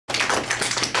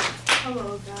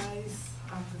Hello guys,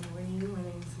 good morning. My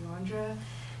name is Alondra,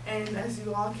 and as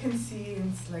you all can see,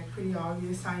 it's like pretty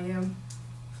obvious I am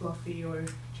fluffy or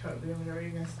chubby, whatever you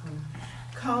guys want to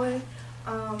call it.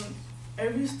 Um,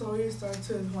 every story starts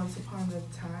with Once Upon a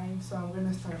Time, so I'm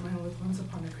gonna start mine with Once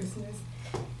Upon a Christmas.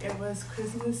 It was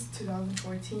Christmas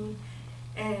 2014,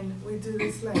 and we do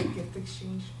this like gift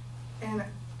exchange, and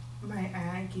my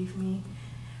aunt gave me.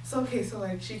 So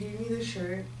like she gave me the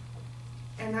shirt,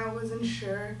 and I wasn't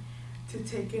sure to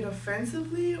take it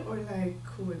offensively or like,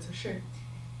 cool, it's a shirt.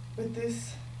 But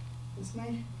this is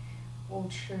my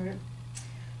old shirt.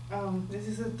 This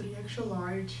is a 3 extra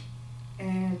large,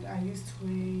 and I used to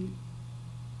weigh,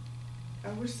 I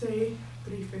would say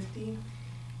 350.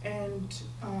 And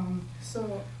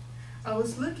so I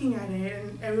was looking at it,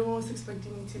 and everyone was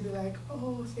expecting me to be like,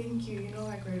 oh, thank you,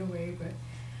 like right away. But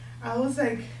I was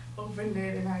like, opened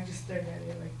it, and I just stared at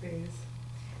it like this.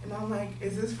 And I'm like,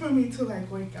 is this for me to like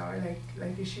work out? Or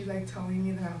like is she like telling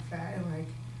me that I'm fat and like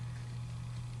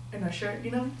in a shirt,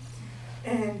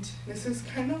 And this is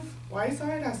kind of why I saw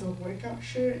it as a workout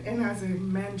shirt and as a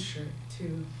men's shirt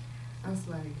too. I was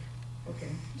like,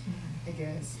 okay, I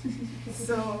guess.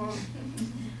 So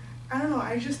I don't know,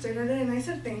 I just stared at it and I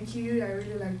said thank you, I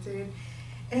really liked it.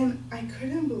 And I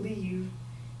couldn't believe,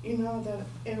 that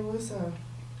it was a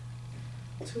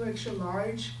 2 extra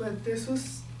large, but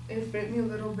it fit me a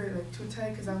little bit like too tight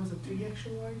because I was a 3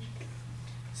 extra large.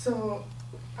 So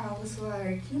I was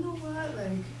like, you know what,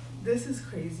 like this is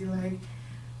crazy. Like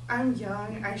I'm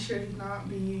young, I should not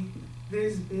be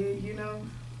this big.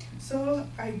 So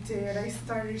I did. I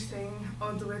started saying,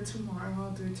 I'll do it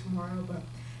tomorrow, but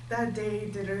that day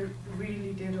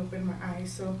really did open my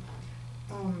eyes. So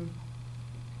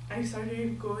I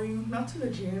started going, not to the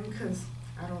gym because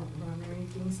I don't run or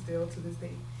anything still to this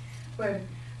day, but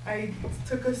I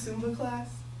took a Zumba class,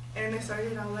 and I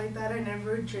started out like that. I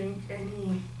never drank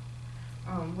any,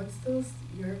 what's those,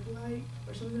 Yerbalite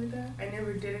or something like that. I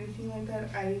never did anything like that.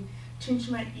 I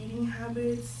changed my eating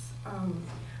habits.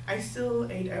 I still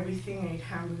ate everything. I ate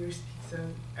hamburgers, pizza,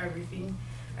 everything.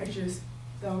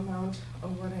 The amount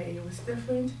of what I ate was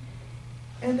different.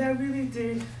 And I really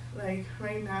did, like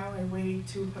right now I weigh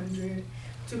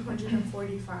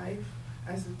 245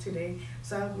 as of today.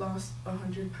 So I've lost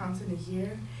 100 pounds in a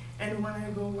year. And when I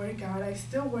go work out, I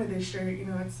still wear this shirt.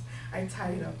 I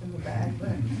tie it up in the back,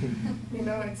 but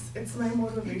it's my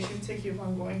motivation to keep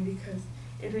on going because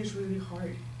it is really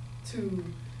hard to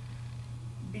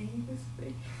be this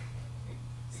big.